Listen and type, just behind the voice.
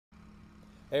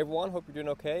Hey everyone, hope you're doing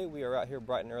okay. We are out here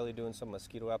bright and early doing some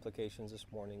mosquito applications this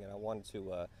morning, and I wanted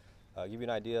to give you an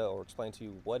idea or explain to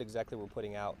you what exactly we're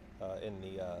putting out in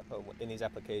these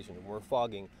applications. When we're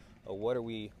fogging, what are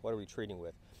we treating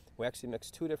with? We actually mix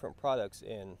two different products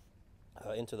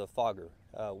into the fogger.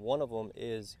 One of them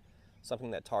is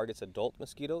something that targets adult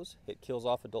mosquitoes. It kills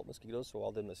off adult mosquitoes, so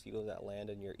all the mosquitoes that land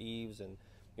in your eaves and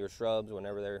your shrubs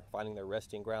whenever they're finding their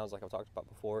resting grounds, like I've talked about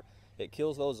before, it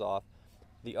kills those off.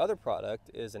 The other product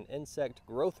is an insect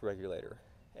growth regulator,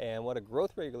 and what a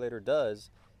growth regulator does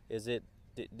is it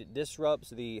disrupts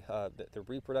the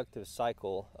reproductive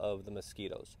cycle of the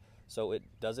mosquitoes, so it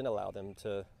doesn't allow them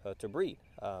to breed.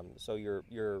 So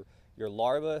your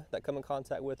larvae that come in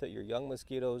contact with it, your young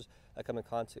mosquitoes that come in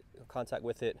contact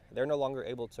with it, they're no longer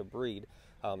able to breed,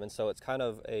 and so it's kind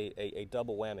of a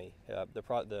double whammy.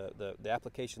 The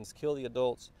applications kill the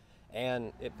adults,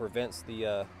 and it prevents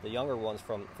the younger ones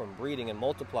from breeding and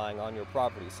multiplying on your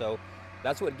property. So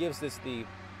that's what gives this the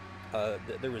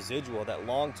residual, that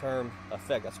long-term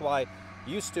effect. That's why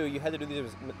you had to do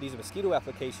these mosquito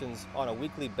applications on a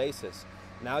weekly basis.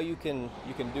 Now you can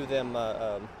do them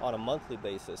on a monthly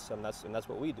basis, and that's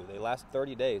what we do. They last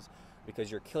 30 days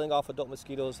because you're killing off adult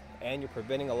mosquitoes and you're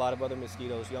preventing a lot of other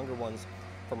mosquitoes, younger ones,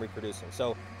 from reproducing.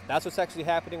 So that's what's actually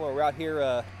happening when we're out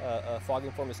here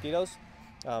fogging for mosquitoes.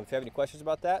 If you have any questions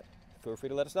about that, feel free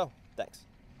to let us know. Thanks.